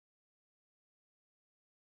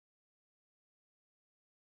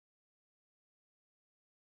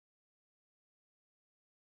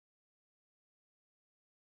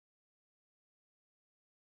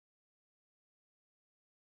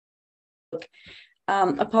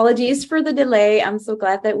Facebook. Apologies for the delay. I'm so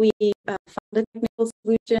glad that we found a technical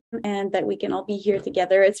solution and that we can all be here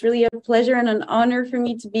together. It's really a pleasure and an honor for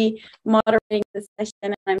me to be moderating this session,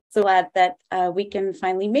 and I'm so glad that we can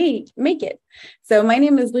finally make it. So my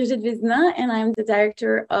name is Brigitte Vizna, and I'm the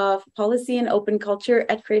Director of Policy and Open Culture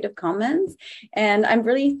at Creative Commons. And I'm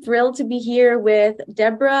really thrilled to be here with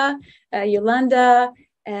Deborah, Yolanda,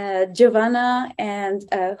 Giovanna, and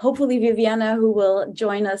hopefully Viviana, who will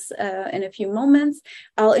join us in a few moments.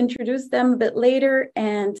 I'll introduce them a bit later,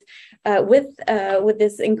 and with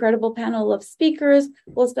this incredible panel of speakers,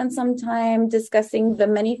 we'll spend some time discussing the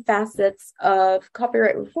many facets of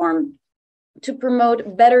copyright reform to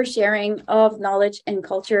promote better sharing of knowledge and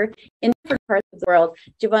culture in different parts of the world.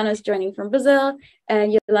 Giovanna is joining from Brazil,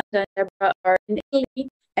 and Yolanda and Deborah are in Italy,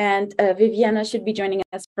 and Viviana should be joining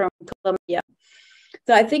us from Colombia.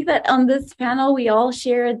 So I think that on this panel, we all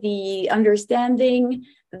share the understanding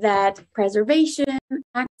that preservation,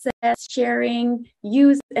 access, sharing,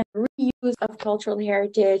 use, and reuse of cultural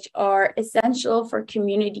heritage are essential for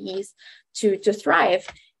communities to thrive.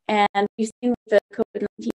 And we've seen with the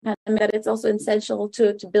COVID-19 pandemic that it's also essential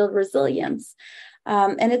to build resilience.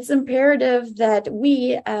 And it's imperative that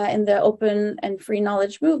we in the open and free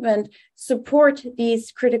knowledge movement support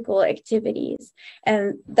these critical activities.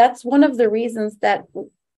 And that's one of the reasons that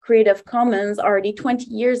Creative Commons already 20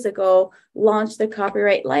 years ago launched the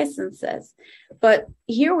copyright licenses. But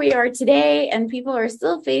here we are today, and people are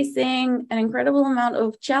still facing an incredible amount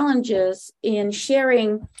of challenges in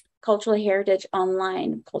sharing cultural heritage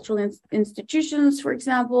online. Cultural institutions, for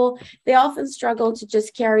example, they often struggle to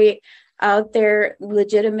just carry out their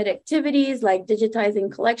legitimate activities like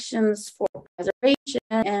digitizing collections for preservation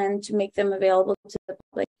and to make them available to the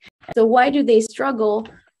public. So why do they struggle?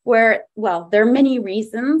 Well, there are many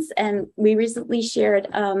reasons, and we recently shared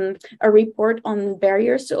a report on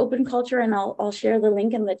barriers to open culture, and I'll share the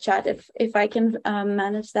link in the chat if I can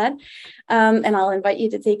manage that, and I'll invite you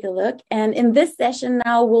to take a look. And in this session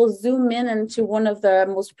now, we'll zoom in into one of the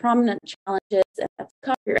most prominent challenges, and that's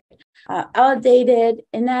copyright. Outdated,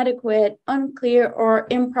 inadequate, unclear, or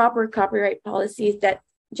improper copyright policies that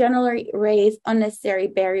generally raise unnecessary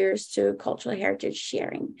barriers to cultural heritage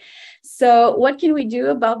sharing. So what can we do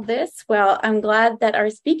about this? Well, I'm glad that our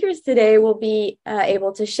speakers today will be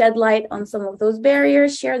able to shed light on some of those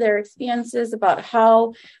barriers, share their experiences about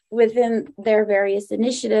how within their various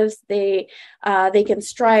initiatives they can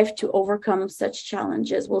strive to overcome such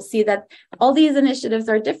challenges. We'll see that all these initiatives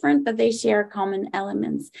are different, but they share common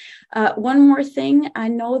elements. One more thing, I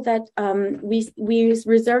know that we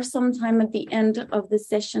reserve some time at the end of the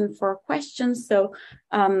session for questions, so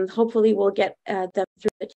hopefully we'll get them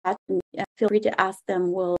through the chat, and feel free to ask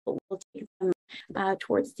them. We'll take them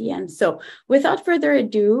towards the end. So without further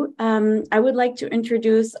ado, I would like to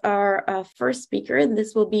introduce our first speaker, and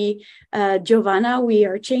this will be Giovanna. We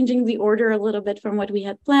are changing the order a little bit from what we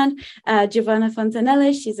had planned. Giovanna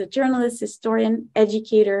Fontanelle, she's a journalist, historian,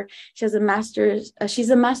 educator. She's a master's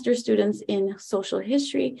student in social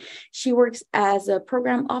history. She works as a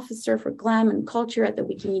program officer for GLAM and Culture at the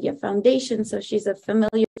Wikimedia Foundation, so she's a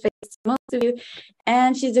familiar face to most of you.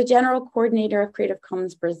 And she's a general coordinator of Creative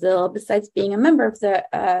Commons Brazil, besides being a member of the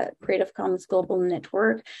Creative Commons Global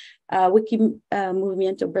Network, Wiki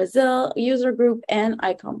Movimento Brazil user group, and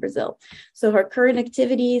ICOM Brazil. So her current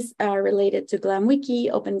activities are related to GLAM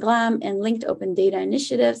Wiki, Open GLAM, and linked open data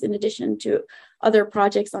initiatives, in addition to other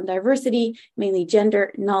projects on diversity, mainly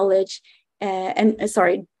gender, knowledge,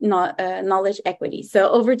 knowledge equity. So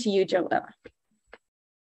over to you, Giovanna.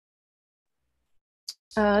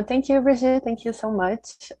 Thank you, Brigitte. Thank you so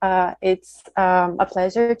much. It's a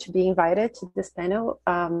pleasure to be invited to this panel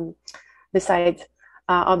beside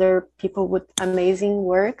other people with amazing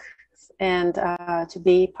work, and to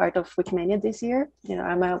be part of Wikimania this year. You know,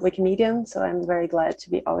 I'm a Wikimedian, so I'm very glad to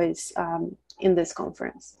be always in this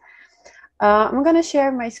conference. I'm going to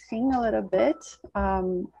share my screen a little bit.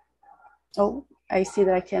 Oh, I see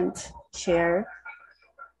that I can't share.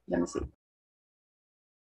 Let me see.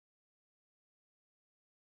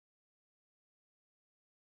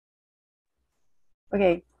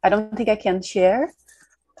 Okay, I don't think I can share.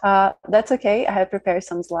 That's okay. I have prepared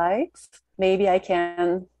some slides. Maybe I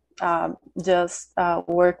can just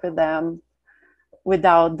work with them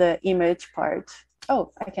without the image part.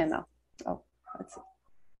 Oh, I can now. Oh, let's see.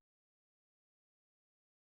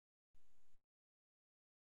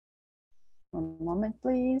 One moment,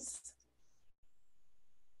 please.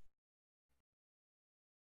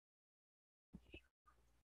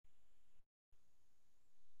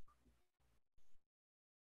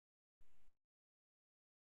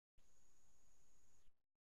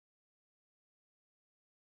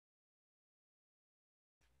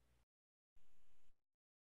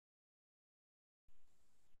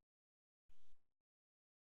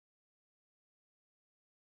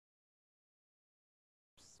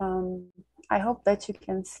 I hope that you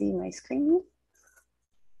can see my screen.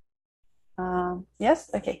 Yes,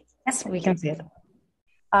 okay. Yes, we can see it.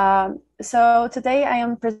 So today I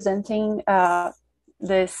am presenting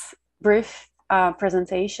this brief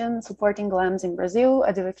presentation, Supporting GLAMs in Brazil,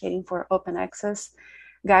 Advocating for Open Access,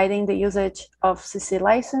 Guiding the Usage of CC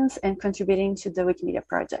License, and Contributing to the Wikimedia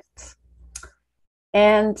Projects.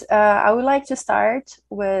 And I would like to start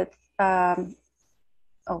with,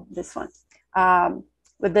 this one,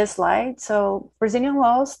 with this slide. So Brazilian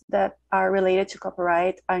laws that are related to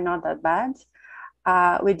copyright are not that bad.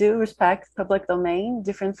 We do respect public domain,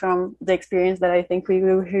 different from the experience that I think we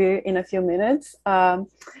will hear in a few minutes.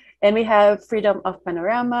 And we have freedom of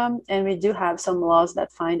panorama, and we do have some laws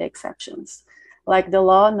that find exceptions, like the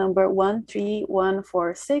law number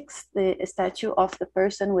 13146, the Statute of the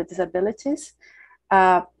Person with Disabilities,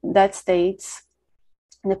 that states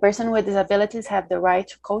the person with disabilities have the right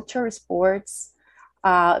to culture, sports,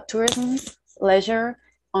 tourism, leisure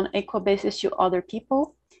on equal basis to other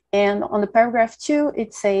people. And on the paragraph 2,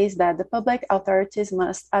 it says that the public authorities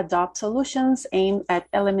must adopt solutions aimed at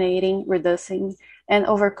eliminating, reducing, and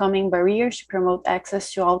overcoming barriers to promote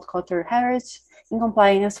access to all cultural heritage in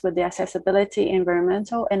compliance with the accessibility,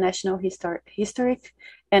 environmental, and national historic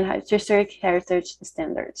heritage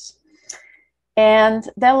standards. And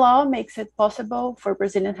that law makes it possible for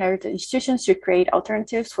Brazilian heritage institutions to create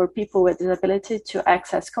alternatives for people with disability to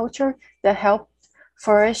access culture that help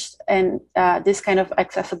flourish and this kind of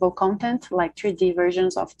accessible content, like 3D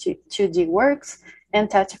versions of 2D works and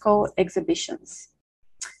tactical exhibitions.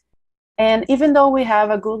 And even though we have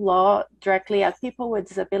a good law directly at people with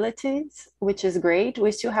disabilities, which is great,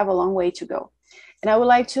 we still have a long way to go. And I would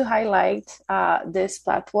like to highlight this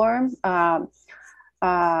platform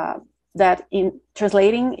that in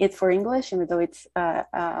translating it for English, even though it's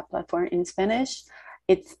a platform in Spanish,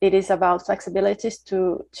 it is about flexibilities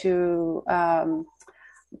to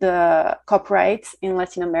the copyrights in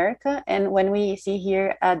Latin America. And when we see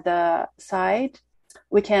here at the side,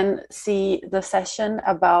 we can see the session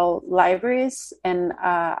about libraries and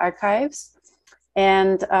archives,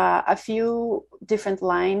 and a few different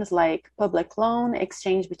lines like public loan,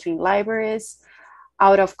 exchange between libraries,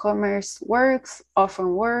 out of commerce works,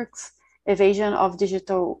 orphan works, evasion of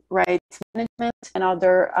digital rights management, and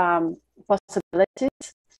other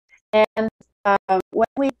possibilities. And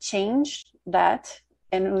when we change that,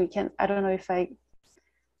 and we can, I don't know if I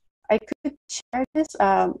could share this,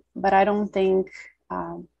 but I don't think,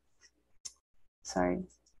 sorry.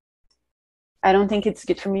 I don't think it's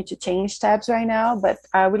good for me to change tabs right now, but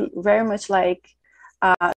I would very much like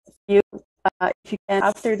you, if you can,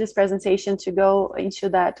 after this presentation, to go into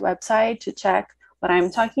that website to check what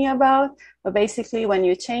I'm talking about. But basically, when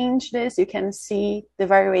you change this, you can see the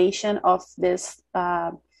variation of this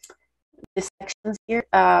these sections here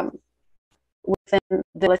within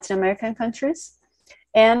the Latin American countries.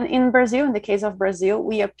 And in Brazil, in the case of Brazil,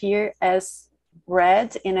 we appear as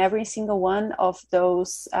red in every single one of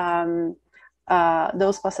those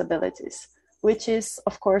possibilities, which is,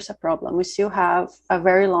 of course, a problem. We still have a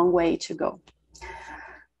very long way to go.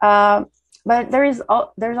 But there's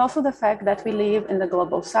also the fact that we live in the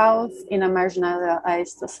global south in a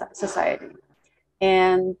marginalized society.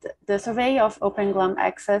 And the survey of Open GLAM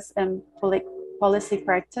access and policy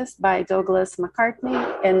practice by Douglas McCartney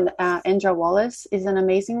and Andrea Wallace is an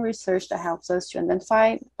amazing research that helps us to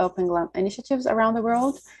identify Open GLAM initiatives around the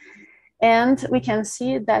world. And we can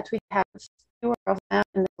see that we have fewer of them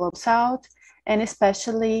in the global south, and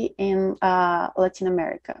especially in Latin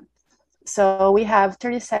America. So we have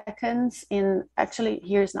 30 seconds in, actually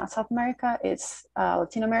here is not South America, it's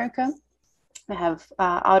Latin America. We have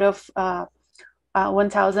out of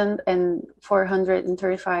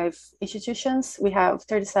 1,435 institutions, we have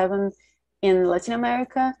 37 in Latin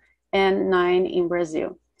America and 9 in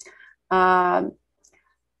Brazil. Through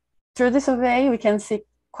the survey, we can see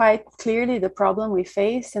quite clearly the problem we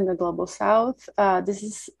face in the global south. This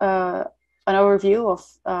is an overview of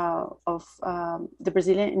the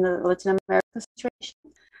Brazilian in the Latin American situation.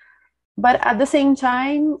 But at the same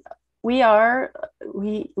time, we are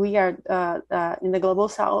in the global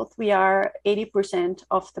south. We are 80%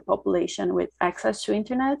 of the population with access to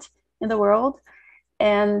internet in the world,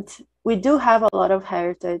 and we do have a lot of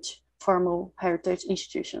formal heritage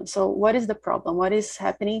institutions. So what is the problem? What is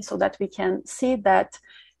happening so that we can see that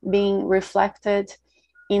being reflected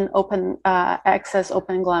in open access,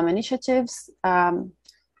 Open GLAM initiatives all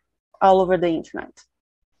over the internet?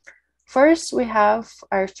 First, we have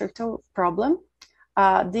our structural problem.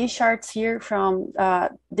 These charts here from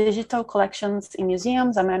Digital Collections in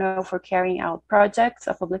Museums, a manual for carrying out projects,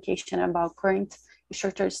 a publication about current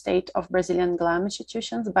Structured State of Brazilian GLAM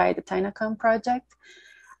Institutions by the Tainacan Project.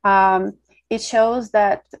 It shows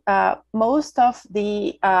that most of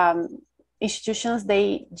the institutions,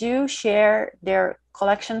 they do share their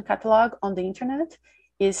collection catalog on the internet,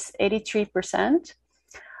 is 83%.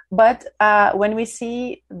 But when we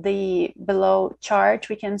see the below chart,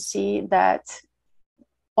 we can see that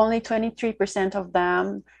only 23% of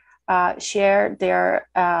them share their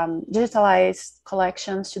digitalized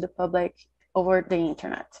collections to the public over the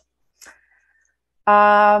internet.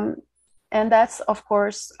 And that's, of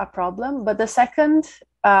course, a problem. But the second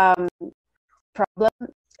problem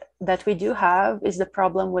that we do have is the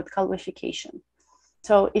problem with qualification.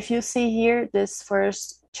 So if you see here this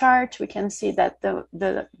first chart, we can see that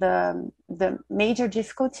the major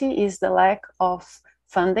difficulty is the lack of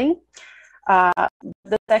funding.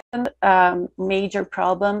 The second major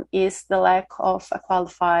problem is the lack of a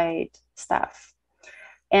qualified staff.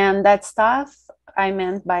 And that staff, I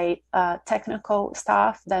meant by technical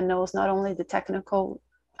staff that knows not only the technical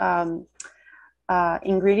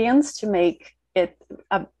ingredients to make it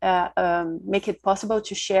possible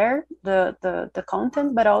to share the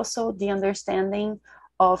content, but also the understanding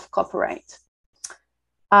of copyright.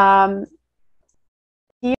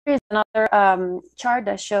 Here is another chart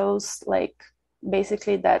that shows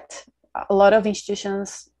basically that a lot of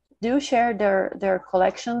institutions do share their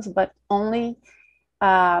collections, but only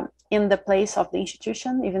in the place of the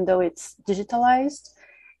institution, even though it's digitalized,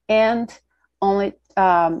 and only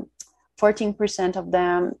 14% of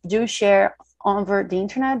them do share over the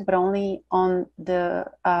internet, but only on the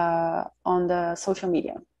social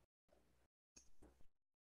media.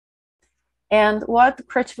 And what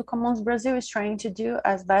Creative Commons Brazil is trying to do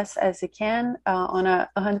as best as it can on a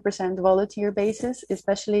 100% volunteer basis,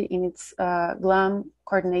 especially in its GLAM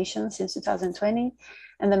coordination since 2020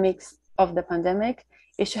 and the mix of the pandemic,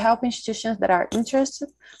 is to help institutions that are interested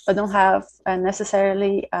but don't have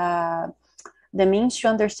necessarily the means to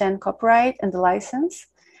understand copyright and the license.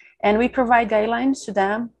 And we provide guidelines to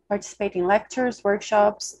them, participate in lectures,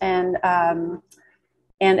 workshops, and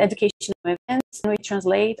educational events. And we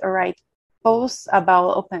translate or write posts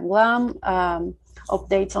about Open GLAM,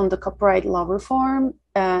 updates on the copyright law reform,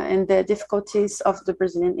 and the difficulties of the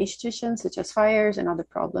Brazilian institutions, such as fires and other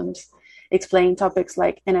problems. Explain topics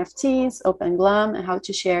like NFTs, Open GLAM, and how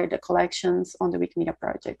to share the collections on the Wikimedia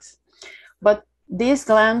projects. But these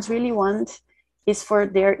GLAMs really want is for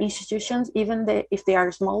their institutions, even if they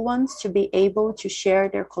are small ones, to be able to share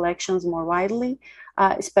their collections more widely,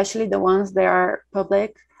 especially the ones that are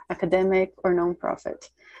public, academic, or nonprofit.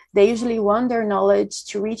 They usually want their knowledge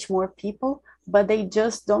to reach more people, but they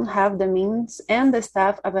just don't have the means and the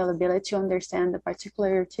staff availability to understand the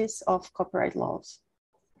particularities of copyright laws.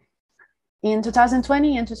 In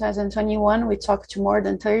 2020 and 2021, we talked to more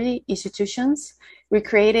than 30 institutions. We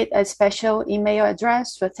created a special email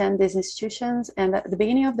address to attend these institutions. And at the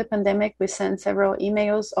beginning of the pandemic, we sent several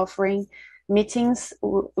emails offering meetings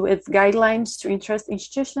with guidelines to interest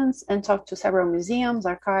institutions and talk to several museums,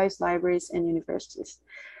 archives, libraries, and universities.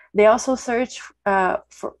 They also searched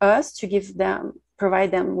for us to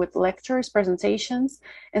provide them with lectures, presentations,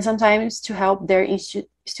 and sometimes to help their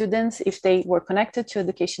students if they were connected to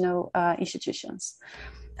educational institutions.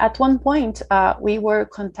 At one point, we were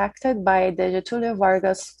contacted by the Getúlio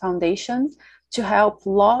Vargas Foundation to help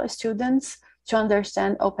law students to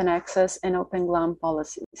understand open access and Open GLAM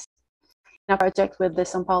policies in a project with the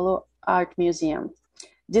São Paulo Art Museum.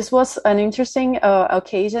 This was an interesting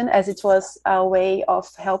occasion, as it was a way of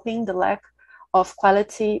helping the lack of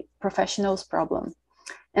quality professionals problem.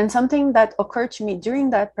 And something that occurred to me during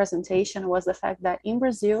that presentation was the fact that in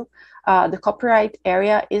Brazil, the copyright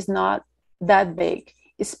area is not that big,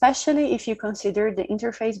 especially if you consider the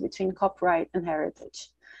interface between copyright and heritage.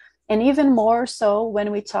 And even more so when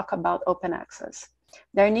we talk about open access.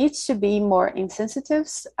 There needs to be more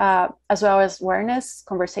incentives, as well as awareness,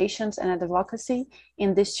 conversations, and advocacy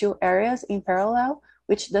in these two areas in parallel,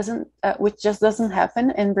 which just doesn't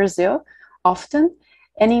happen in Brazil often.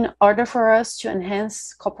 And in order for us to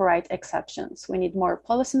enhance copyright exceptions, we need more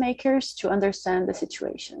policymakers to understand the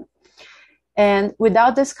situation. And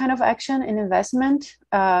without this kind of action and investment,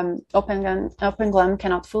 Open GLAM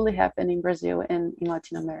cannot fully happen in Brazil and in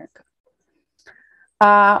Latin America.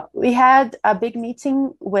 We had a big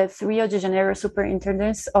meeting with Rio de Janeiro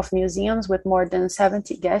superintendents of museums with more than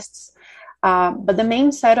 70 guests. But the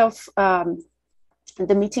main set of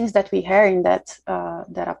the meetings that we had in that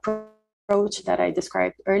approach that I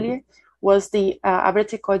described earlier was the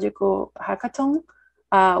Abrete Código Hackathon,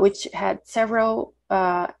 which had several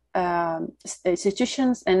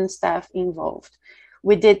institutions and staff involved.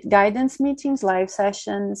 We did guidance meetings, live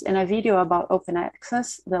sessions, and a video about open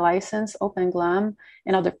access, the license, Open GLAM,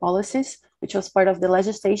 and other policies, which was part of the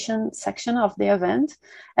legislation section of the event,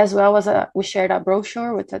 as well as we shared a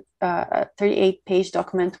brochure with a 38-page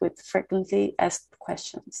document with frequently asked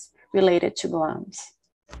questions related to GLAMs.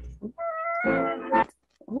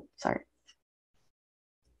 Oh, sorry.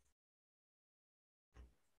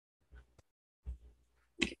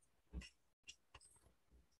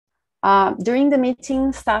 During the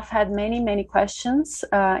meeting, staff had many questions.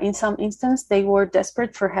 In some instances, they were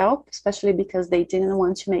desperate for help, especially because they didn't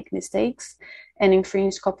want to make mistakes and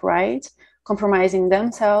infringe copyright, compromising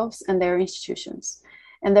themselves and their institutions.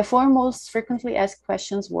 And the four most frequently asked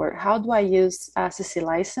questions were, how do I use a CC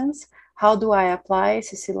license? How do I apply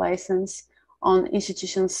CC license on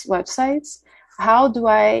institutions' websites? How do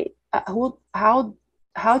I,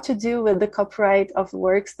 how to deal with the copyright of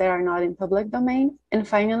works that are not in public domain? And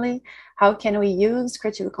finally, how can we use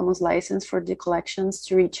Creative Commons license for the collections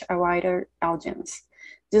to reach a wider audience?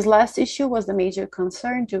 This last issue was the major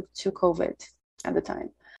concern due to COVID at the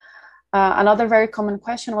time. Another very common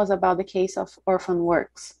question was about the case of orphan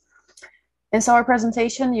works. And so our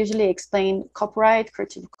presentation usually explained copyright,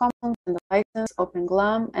 Creative Commons, and the license, Open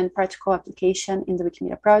GLAM, and practical application in the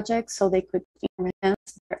Wikimedia project, so they could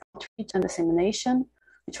enhance their outreach and dissemination,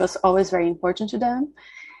 which was always very important to them.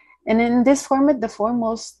 And in this format, the four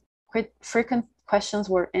most frequent questions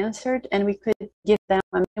were answered, and we could give them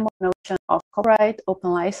a minimal notion of copyright,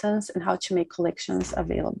 open license, and how to make collections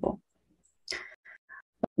available.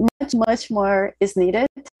 Much more is needed.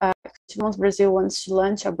 Creative Commons Brazil wants to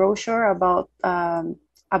launch a brochure about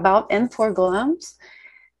and for GLAMs,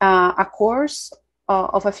 a course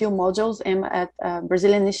of a few modules aimed at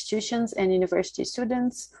Brazilian institutions and university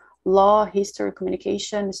students, law, history,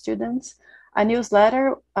 communication students, a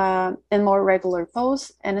newsletter, and more regular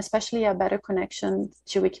posts, and especially a better connection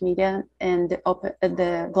to Wikimedia and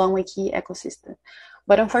the GLAM Wiki ecosystem.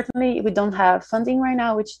 But unfortunately, we don't have funding right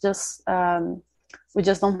now, which just we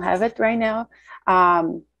just don't have it right now.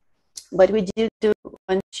 But we do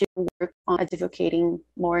want to work on advocating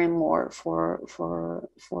more and more for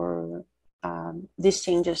these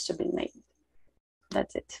changes to be made.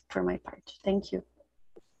 That's it for my part. Thank you.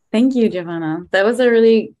 Thank you, Giovanna. That was a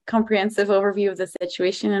really comprehensive overview of the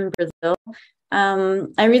situation in Brazil.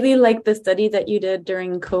 I really like the study that you did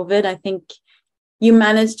during COVID. I think you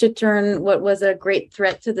managed to turn what was a great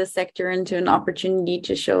threat to the sector into an opportunity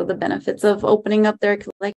to show the benefits of opening up their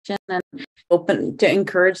collection and to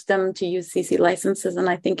encourage them to use CC licenses. And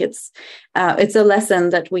I think it's a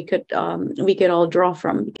lesson that we could all draw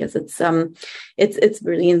from, because it's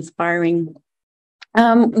really inspiring.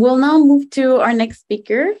 We'll now move to our next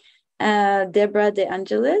speaker, Deborah De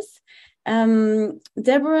Angelis.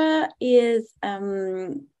 Deborah is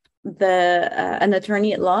an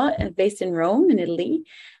attorney at law based in Rome, in Italy.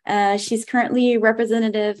 She's currently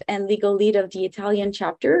representative and legal lead of the Italian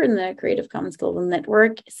chapter in the Creative Commons Global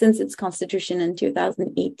Network since its constitution in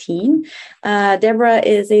 2018. Deborah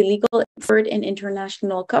is a legal expert in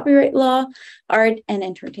international copyright law, art and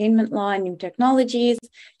entertainment law, and new technologies.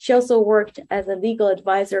 She also worked as a legal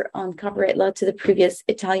advisor on copyright law to the previous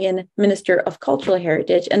Italian Minister of Cultural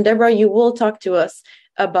Heritage. And Deborah, you will talk to us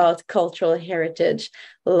about cultural heritage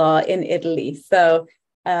law in Italy. So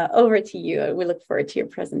over to you. We look forward to your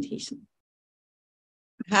presentation.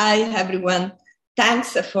 Hi, everyone.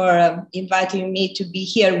 Thanks for inviting me to be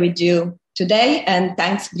here with you today. And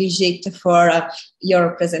thanks, Brigitte, for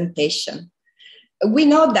your presentation. We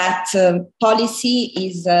know that policy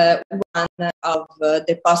is one of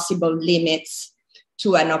the possible limits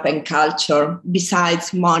to an open culture,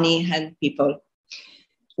 besides money and people.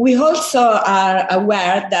 We also are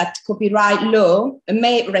aware that copyright law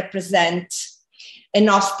may represent an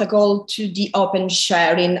obstacle to the open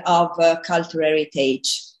sharing of cultural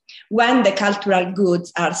heritage when the cultural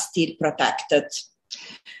goods are still protected.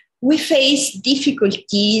 We face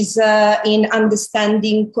difficulties in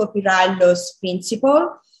understanding copyright law's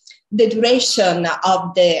principle, the duration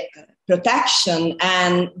of the protection,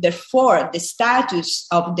 and therefore the status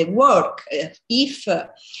of the work, if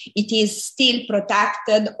it is still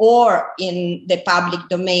protected or in the public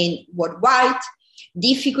domain worldwide,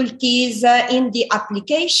 difficulties in the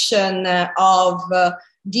application of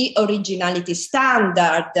the originality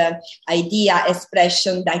standard, idea,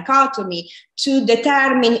 expression, dichotomy, to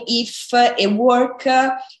determine if a work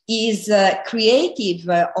is creative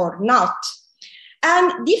or not.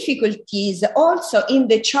 And difficulties also in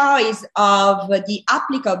the choice of the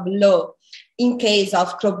applicable law in case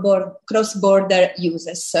of cross-border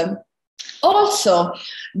uses. Also,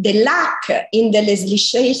 the lack in the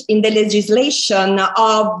legislation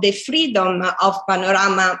of the freedom of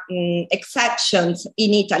panorama exceptions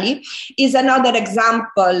in Italy is another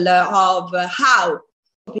example of how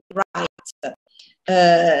copyright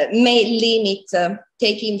may limit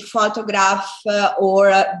taking photograph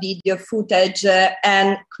or video footage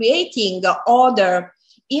and creating other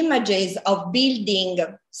images of building,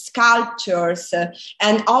 sculptures,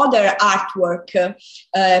 and other artwork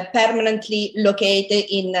permanently located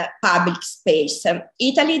in public space.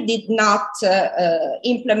 Italy did not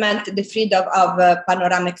implement the freedom of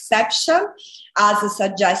panorama exception as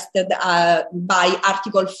suggested by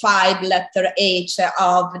Article 5, letter H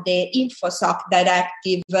of the InfoSoc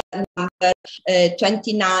Directive number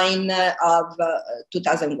 29 of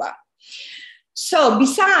 2001. So,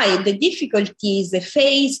 beside the difficulties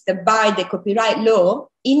faced by the copyright law,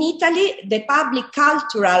 in Italy, the public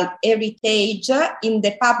cultural heritage in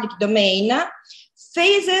the public domain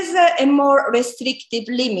faces a more restrictive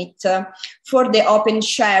limit for the open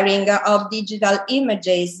sharing of digital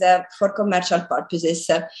images for commercial purposes.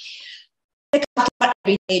 The Cultural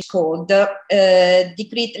Heritage Code,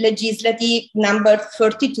 Decree Legislative number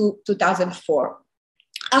 32, 2004.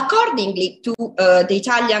 Accordingly to the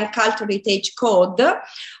Italian Cultural Heritage Code,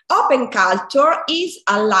 open culture is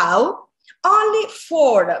allowed only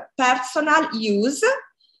for personal use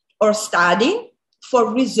or study,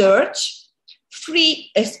 for research, free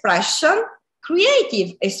expression,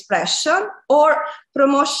 creative expression, or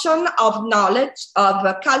promotion of knowledge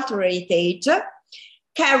of cultural heritage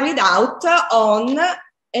carried out on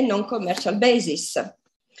a non-commercial basis.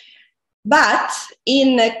 But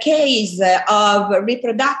in case of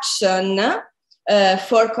reproduction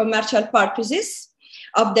for commercial purposes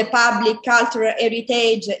of the public cultural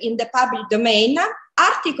heritage in the public domain,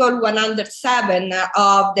 Article 107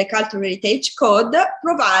 of the Cultural Heritage Code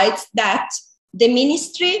provides that the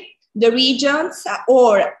ministry, the regions,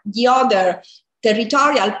 or the other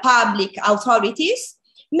territorial public authorities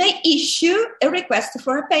may issue a request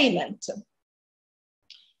for a payment.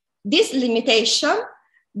 This limitation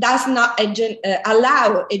does not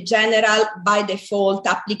allow a general by default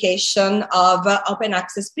application of open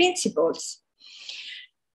access principles.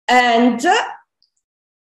 And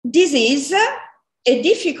this is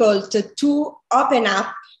difficult to open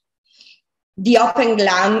up the open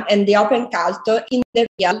glam and the open culture in the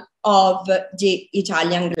realm of the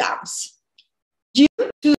Italian glams, due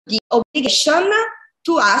to the obligation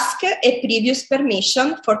to ask a previous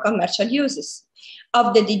permission for commercial uses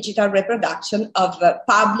of the digital reproduction of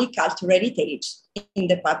public cultural heritage in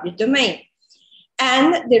the public domain,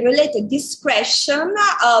 and the related discretion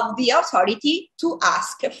of the authority to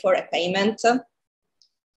ask for a payment.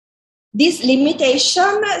 This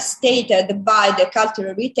limitation stated by the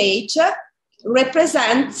cultural heritage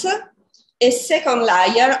represents a second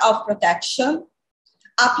layer of protection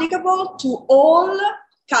applicable to all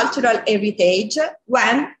cultural heritage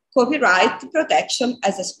when copyright protection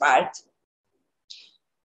has expired.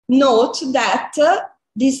 Note that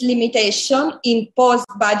this limitation imposed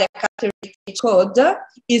by the Cultural Heritage Code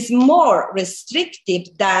is more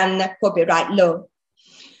restrictive than copyright law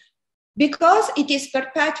because it is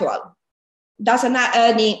perpetual, doesn't have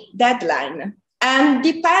any deadline, and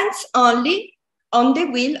depends only on the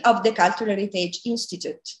will of the Cultural Heritage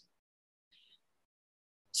Institute.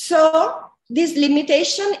 So, this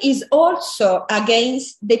limitation is also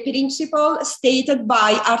against the principle stated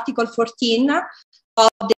by Article 14 of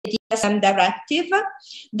the DSM directive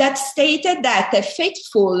that stated that a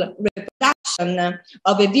faithful reproduction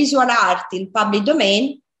of a visual art in public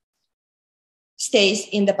domain stays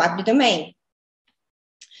in the public domain.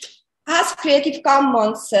 As Creative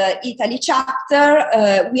Commons Italy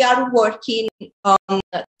chapter, we are working on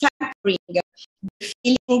tempering the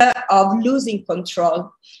feeling of losing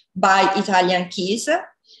control by Italian keys,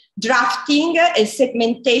 drafting a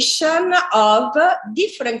segmentation of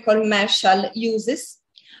different commercial uses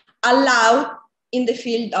allowed in the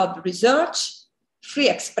field of research, free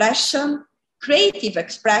expression, creative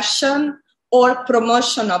expression, or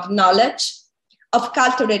promotion of knowledge of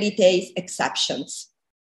cultural heritage exceptions,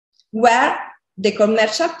 where the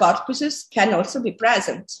commercial purposes can also be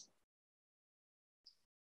present.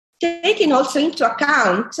 Taking also into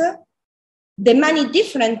account the many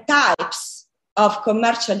different types of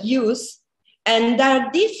commercial use and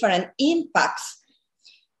their different impacts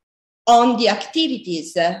on the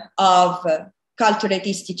activities of cultural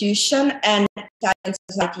institution and Italian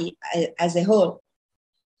society as a whole.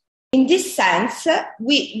 In this sense,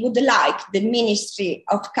 we would like the Ministry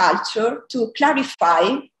of Culture to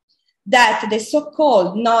clarify that the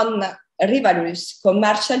so-called non-rivalrous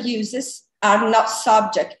commercial uses are not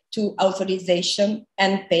subject to authorization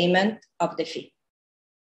and payment of the fee.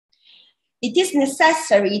 It is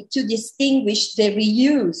necessary to distinguish the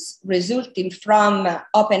reuse resulting from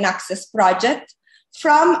open access project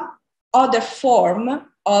from other forms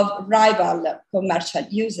of rival commercial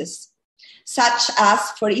uses, such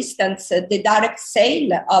as, for instance, the direct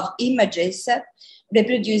sale of images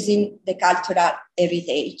reproducing the cultural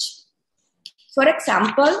heritage. For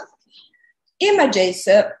example, images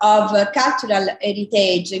of cultural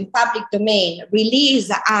heritage in public domain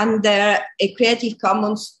released under a Creative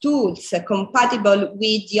Commons tools compatible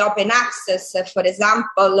with the open access, for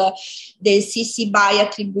example, the CC BY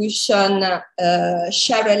attribution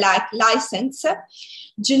share alike license,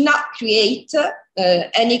 do not create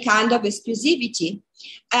any kind of exclusivity,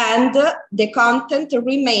 and the content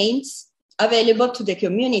remains available to the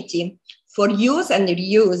community for use and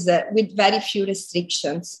reuse with very few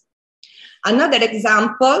restrictions. Another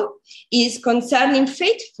example is concerning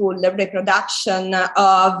faithful reproduction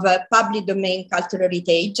of public domain cultural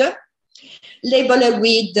heritage, labeled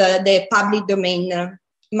with the public domain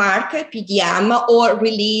mark, PDM, or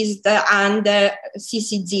released under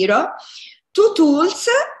CC0, two tools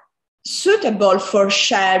suitable for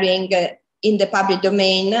sharing in the public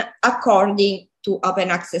domain according to open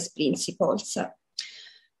access principles.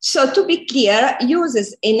 So to be clear,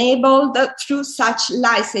 uses enabled through such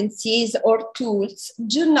licenses or tools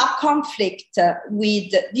do not conflict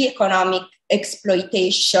with the economic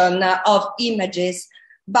exploitation of images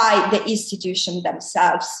by the institution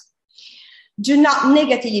themselves, do not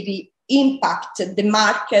negatively impact the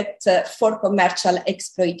market for commercial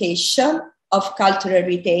exploitation of cultural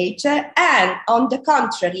heritage, and on the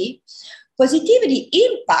contrary, positively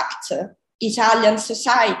impact Italian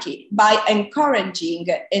society by encouraging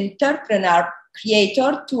entrepreneur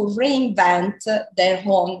creators to reinvent their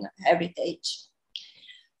own heritage.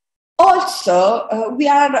 Also, we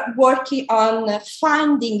are working on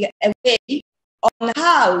finding a way on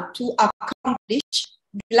how to accomplish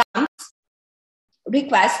grants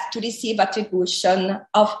request to receive attribution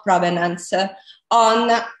of provenance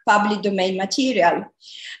on public domain material.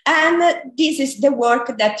 And this is the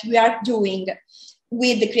work that we are doing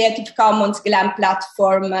with the Creative Commons GLAM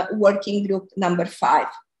platform working group number 5.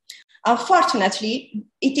 Unfortunately,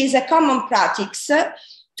 it is a common practice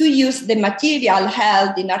to use the material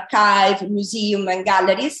held in archives, museums, and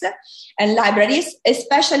galleries and libraries,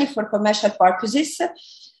 especially for commercial purposes,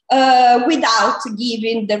 without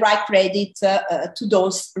giving the right credit to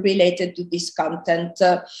those related to this content.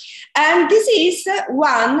 And this is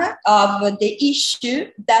one of the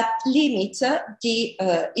issues that limit the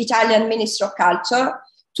Italian Ministry of Culture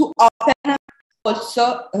to open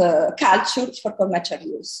also culture for commercial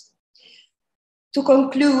use. To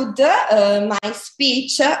conclude my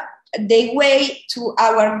speech, the way to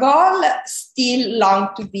our goal still long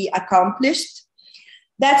to be accomplished.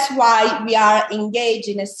 That's why we are engaged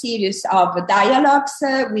in a series of dialogues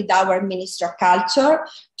with our Minister of Culture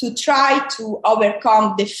to try to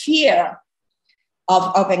overcome the fear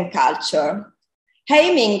of open culture,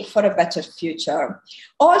 aiming for a better future.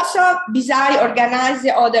 Also, besides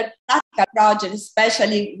organizing other practical projects,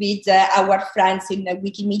 especially with our friends in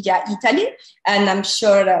Wikimedia Italy, and I'm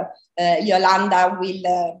sure Yolanda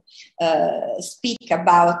will speak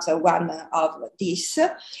about one of these.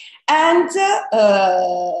 And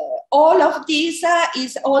all of this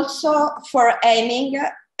is also for aiming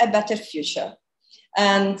a better future.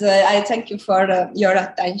 And I thank you for your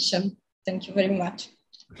attention. Thank you very much.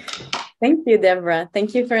 Thank you, Deborah.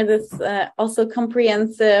 Thank you for this also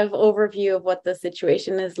comprehensive overview of what the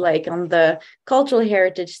situation is like on the cultural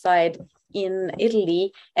heritage side in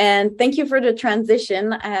Italy. And thank you for the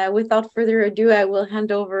transition. Without further ado, I will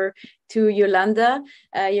hand over to Yolanda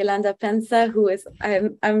Pensa, who is,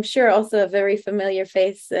 I'm sure, also a very familiar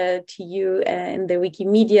face to you in the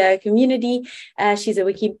Wikimedia community. She's a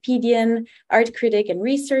Wikipedian, art critic, and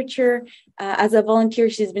researcher. As a volunteer,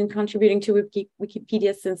 she's been contributing to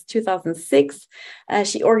Wikipedia since 2006.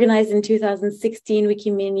 She organized in 2016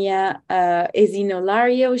 Wikimedia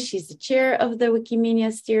Esinolario. She's the chair of the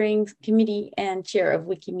Wikimedia Steering Committee and chair of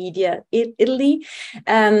Wikimedia Italy.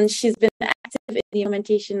 She's been active in the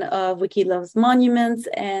implementation of WikiLove's monuments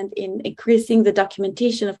and in increasing the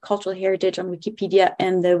documentation of cultural heritage on Wikipedia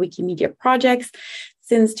and the Wikimedia projects.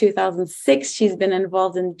 Since 2006, she's been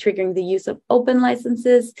involved in triggering the use of open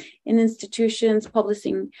licenses in institutions,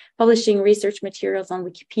 publishing research materials on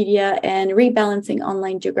Wikipedia, and rebalancing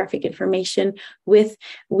online geographic information with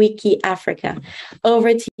Wiki Africa.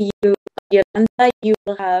 Over to you, Yolanda. You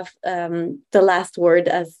will have the last word,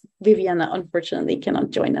 as Viviana unfortunately cannot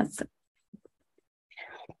join us.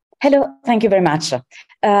 Hello, thank you very much.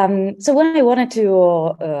 So what I wanted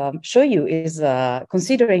to show you is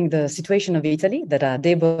considering the situation of Italy that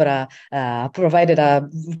Deborah provided a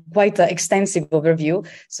quite extensive overview.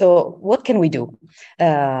 So what can we do?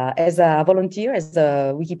 As a volunteer, as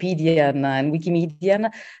a Wikipedian and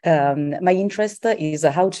Wikimedian, my interest is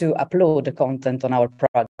how to upload content on our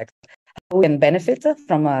project. How we can benefit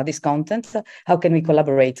from this content? How can we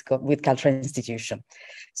collaborate with cultural institutions?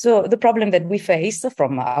 So the problem that we face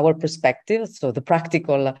from our perspective, so the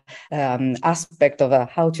practical aspect of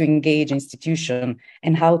how to engage institution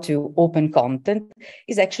and how to open content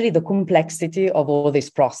is actually the complexity of all this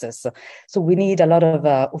process. So we need a lot of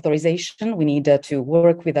authorization. We need to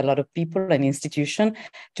work with a lot of people and institutions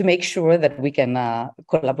to make sure that we can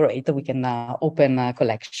collaborate, we can open a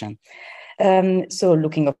collection. So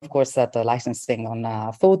looking, of course, at licensing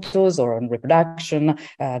on photos or on reproduction,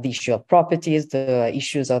 the issue of properties, the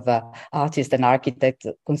issues of artists and architects,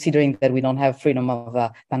 considering that we don't have freedom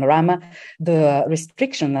of panorama, the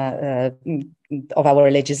restriction of our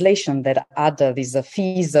legislation that add these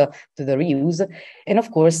fees to the reuse, and of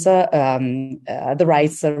course the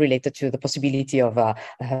rights related to the possibility of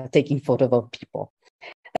taking photos of people.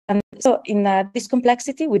 So in this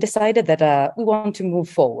complexity, we decided that we want to move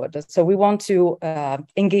forward. So we want to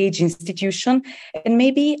engage institutions, and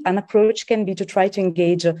maybe an approach can be to try to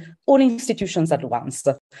engage all institutions at once.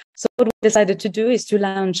 So what we decided to do is to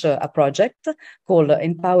launch a project called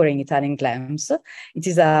Empowering Italian Claims. It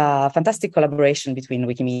is a fantastic collaboration between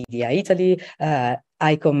Wikimedia Italy,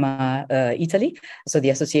 ICOM Italy, so the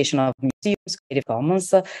Association of Museums, Creative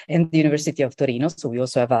Commons, and the University of Torino. So we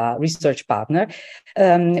also have a research partner.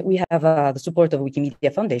 We have the support of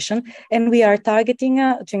Wikimedia Foundation, and we are targeting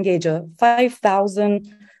to engage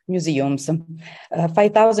 5,000 museums.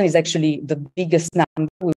 5,000 is actually the biggest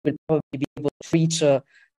number. We will probably be able to reach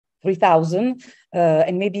 3,000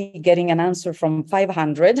 and maybe getting an answer from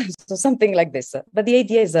 500, so something like this. But the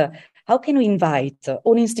idea is how can we invite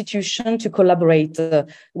all institutions to collaborate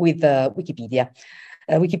with Wikipedia?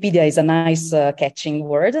 Wikipedia is a nice catching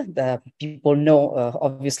word. People know,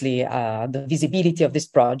 obviously, the visibility of this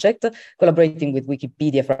project. Collaborating with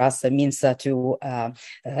Wikipedia for us means to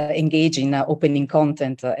engage in opening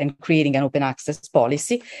content and creating an open access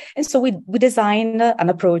policy. And so we designed an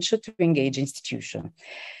approach to engage institutions.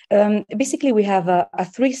 Basically, we have a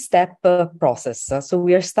three-step process. So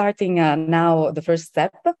we are starting now the first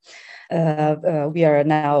step. We are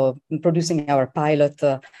now producing our pilot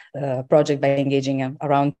project by engaging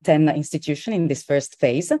around 10 institutions in this first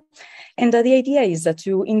phase. And the idea is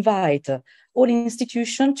to invite all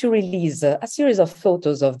institutions to release a series of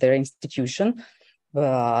photos of their institution,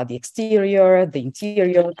 the exterior, the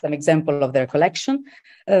interior, some example of their collection,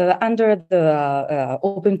 under the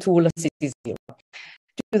open tool City0.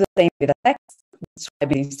 Do the same with a text, describe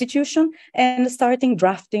the institution, and starting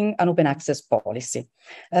drafting an open access policy.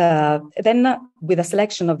 Then, with a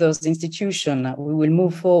selection of those institutions, we will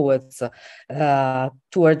move forward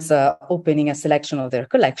towards opening a selection of their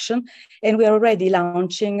collection. And we are already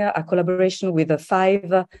launching a collaboration with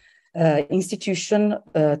 5 institutions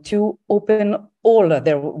to open all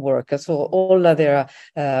their work, so all their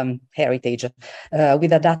heritage,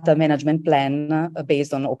 with a data management plan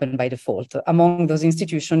based on open by default. Among those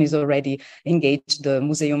institutions is already engaged the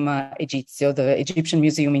Museum Egizio, the Egyptian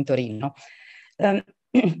Museum in Torino.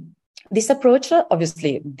 This approach,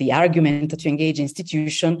 obviously, the argument to engage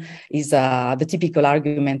institution is the typical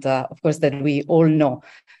argument, of course, that we all know.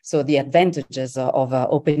 So the advantages of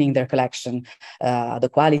opening their collection, the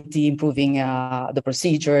quality, improving the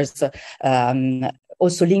procedures,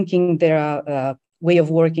 also linking their way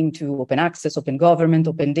of working to open access, open government,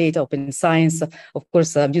 open data, open science. Of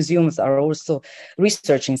course, museums are also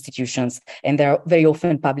research institutions, and they're very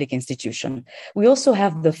often public institutions. We also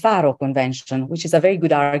have the Faro Convention, which is a very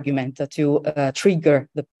good argument to trigger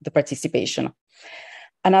the participation.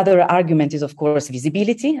 Another argument is, of course,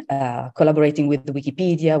 visibility. Collaborating with the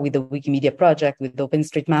Wikipedia, with the Wikimedia project, with the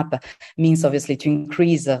OpenStreetMap means obviously to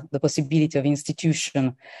increase the possibility of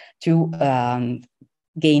institution to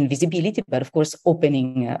gain visibility, but of course,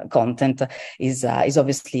 opening content is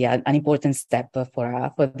obviously an important step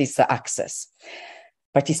for this access.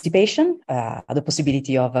 Participation, the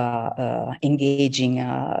possibility of engaging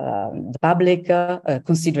the public,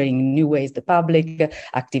 considering new ways the public,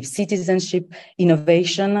 active citizenship,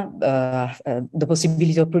 innovation, the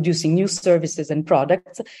possibility of producing new services and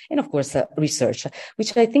products, and of course, research,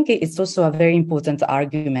 which I think is also a very important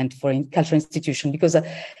argument for cultural institutions, because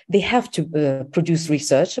they have to produce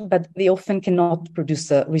research, but they often cannot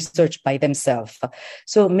produce research by themselves.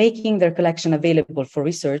 So making their collection available for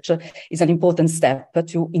research is an important step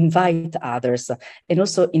to invite others and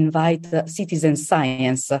also invite citizen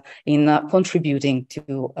science in contributing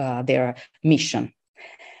to their mission.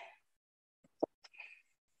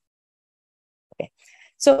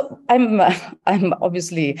 So I'm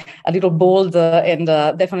obviously a little bold and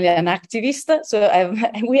definitely an activist. So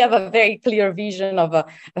we have a very clear vision of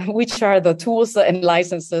which are the tools and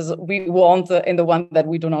licenses we want and the one that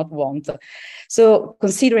we do not want. So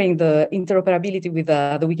considering the interoperability with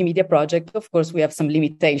the Wikimedia project, of course, we have some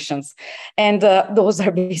limitations. And those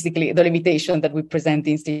are basically the limitations that we present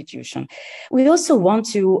the institution. We also want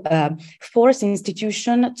to force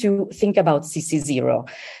institution to think about CC0.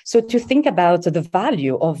 So to think about the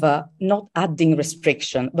value of not adding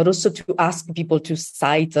restriction, but also to ask people to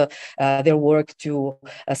cite their work, to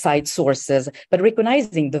cite sources, but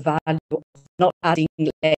recognizing the value of not adding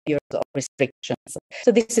layers of restrictions.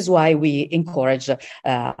 So this is why we encourage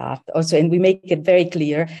also, and we make it very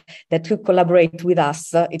clear that to collaborate with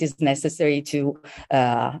us, it is necessary to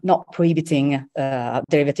not prohibiting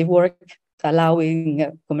derivative work,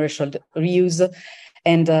 allowing commercial reuse,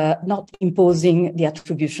 and not imposing the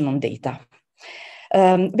attribution on data.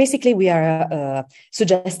 Basically, we are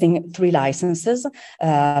suggesting 3 licenses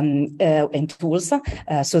and tools.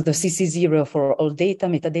 So the CC0 for all data,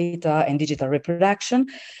 metadata, and digital reproduction.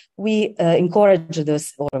 We encourage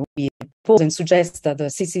this, or we propose and suggest the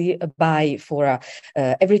CC BY for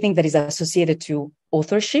everything that is associated to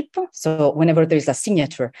authorship. So whenever there is a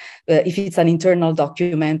signature, if it's an internal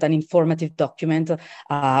document, an informative document,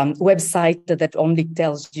 website that only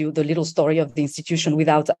tells you the little story of the institution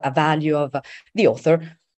without a value of the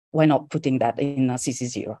author, why not putting that in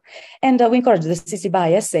CC0? And we encourage the CC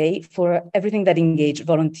BY SA for everything that engage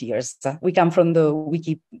volunteers. We come from the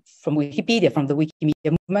Wikipedia, from the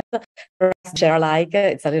Wikimedia movement, share alike.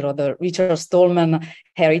 It's a little the Richard Stallman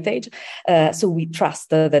heritage. So we trust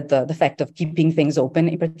that the fact of keeping things open,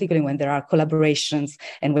 in particular when there are collaborations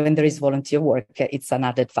and when there is volunteer work, it's an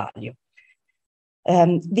added value.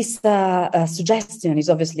 This suggestion is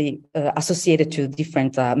obviously associated to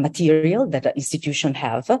different material that an institution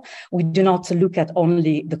have. We do not look at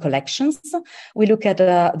only the collections. We look at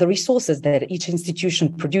the resources that each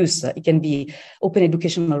institution produce. It can be open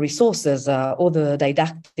educational resources, or the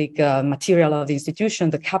didactic material of the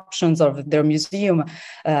institution, the captions of their museum,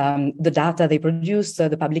 the data they produce,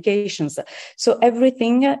 the publications. So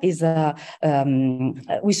everything is,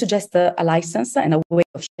 we suggest a license and a way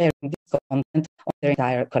of sharing this content on their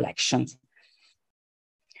entire collections.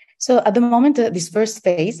 So at the moment, this first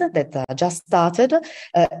phase that just started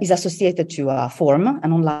is associated to a form,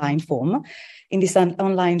 an online form. In this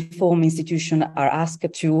online form, institutions are asked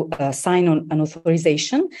to sign on an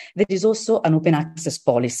authorization that is also an open access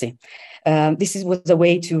policy. This was a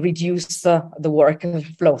way to reduce the work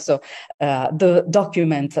flow. So the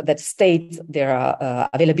document that states their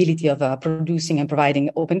availability of producing and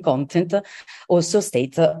providing open content also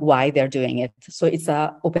states why they're doing it. So it's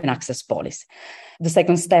an open access policy. The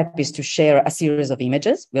second step is to share a series of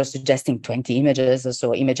images. We are suggesting 20 images,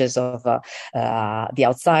 so images of the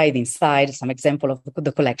outside, inside, some example of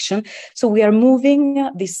the collection. So we are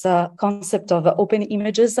moving this concept of open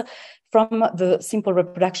images from the simple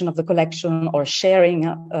reproduction of the collection or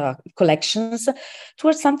sharing collections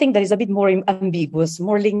towards something that is a bit more ambiguous,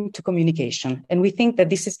 more linked to communication. And we think that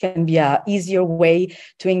this can be an easier way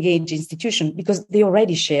to engage institutions because they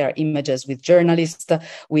already share images with journalists,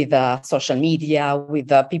 with social media,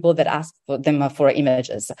 with people that ask for them for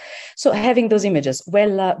images. So having those images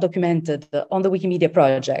well documented on the Wikimedia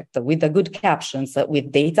project with the good captions,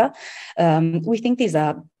 with data, we think is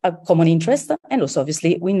a common interest. And also,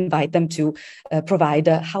 obviously, we invite them to provide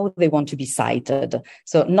how they want to be cited.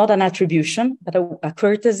 So not an attribution, but a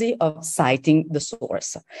courtesy of citing the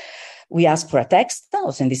source. We ask for a text,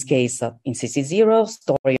 also in this case, in CC0,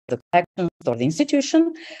 story of the collection, story of the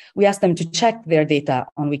institution. We ask them to check their data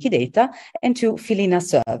on Wikidata and to fill in a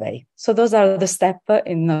survey. So those are the steps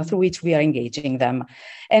through which we are engaging them.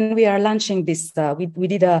 And we are launching this, we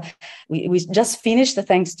just finished,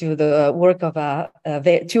 thanks to the work of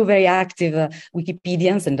two very active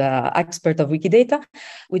Wikipedians and expert of Wikidata.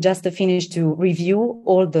 We just finished to review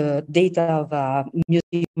all the data of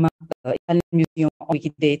Italian Museum on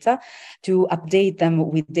Wikidata, to update them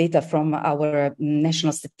with data from our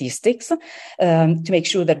national statistics, to make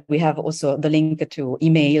sure that we have also the link to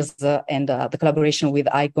emails and the collaboration with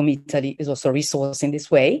ICOM Italy is also a resource in this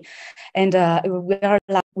way. And we're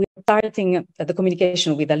starting the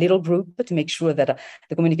communication with a little group to make sure that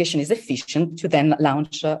the communication is efficient, to then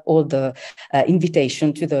launch all the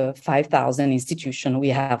invitation to the 5,000 institutions we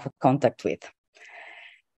have contact with.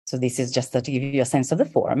 So this is just to give you a sense of the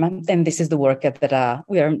form. And this is the work that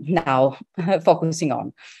we are now focusing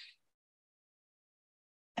on.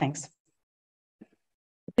 Thanks.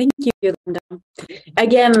 Thank you, Yolanda.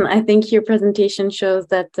 Again, I think your presentation shows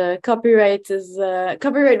that copyright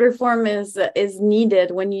reform is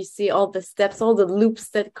needed when you see all the steps, all the loops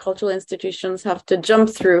that cultural institutions have to jump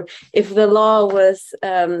through. If the law was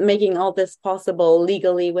making all this possible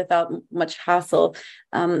legally without much hassle,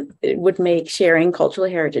 it would make sharing cultural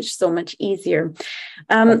heritage so much easier.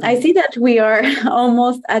 I see that we are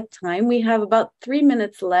almost at time. We have about 3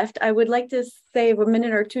 minutes left. I would like to save a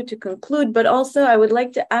minute or two to conclude, but also I would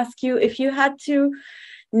like to ask you if you had to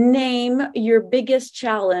name your biggest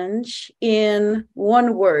challenge in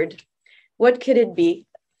one word, what could it be?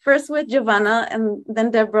 First with Giovanna and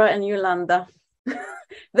then Deborah and Yolanda.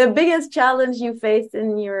 The biggest challenge you faced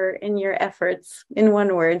in your efforts in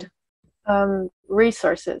one word.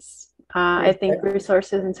 Resources. I think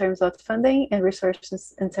resources in terms of funding and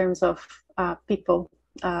resources in terms of people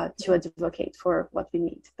to advocate for what we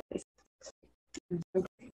need. I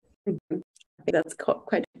think that's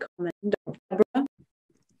quite common. Deborah?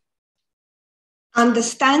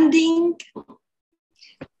 Understanding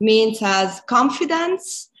means has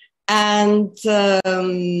confidence and trust.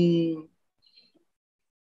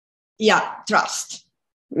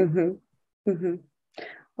 Mm-hmm. Mm-hmm.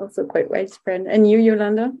 Also quite widespread. And you,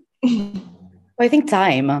 Yolanda? I think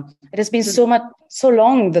time. It has been so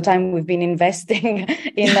long the time we've been investing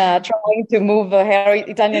in trying to move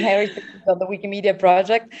Italian heritage on the Wikimedia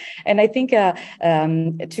project. And I think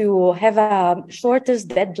to have a shortest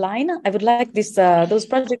deadline, I would like those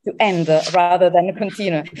projects to end rather than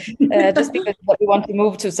continue, just because we want to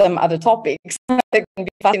move to some other topics that can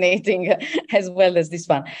be fascinating as well as this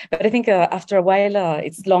one. But I think after a while,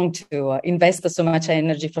 it's long to invest so much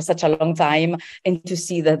energy for such a long time and to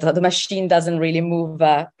see that the machine doesn't really move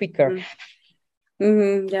quicker.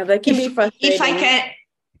 Mm-hmm. Yeah, that can be frustrating.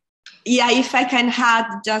 If I can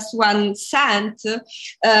add just 1 cent,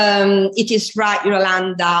 it is right,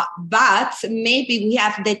 Yolanda, but maybe we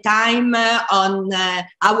have the time on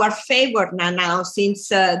our favor now, since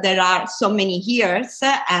there are so many years,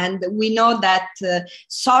 and we know that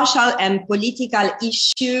social and political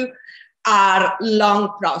issues are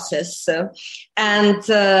long process, and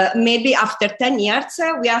maybe after 10 years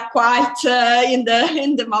we are quite in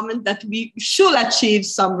the moment that we should achieve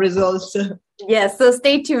some results. Yes, so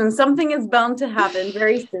stay tuned. Something is bound to happen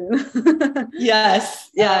very soon.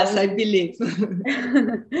 Yes, I believe.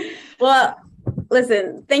 Well,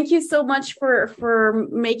 listen, thank you so much for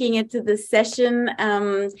making it to this session.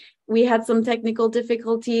 We had some technical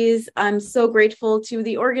difficulties. I'm so grateful to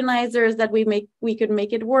the organizers that we could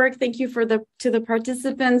make it work. Thank you to the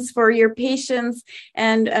participants for your patience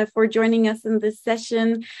and for joining us in this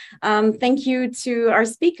session. Thank you to our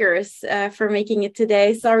speakers for making it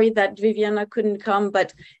today. Sorry that Viviana couldn't come,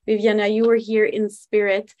 but Viviana, you were here in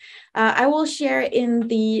spirit. I will share in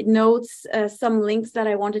the notes some links that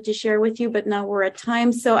I wanted to share with you, but now we're at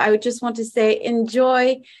time. So I would just want to say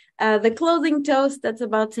enjoy the closing toast that's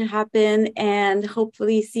about to happen, and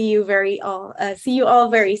hopefully see you all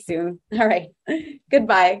very soon. All right.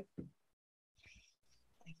 Goodbye.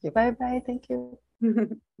 Bye bye. Thank you.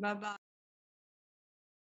 Bye bye.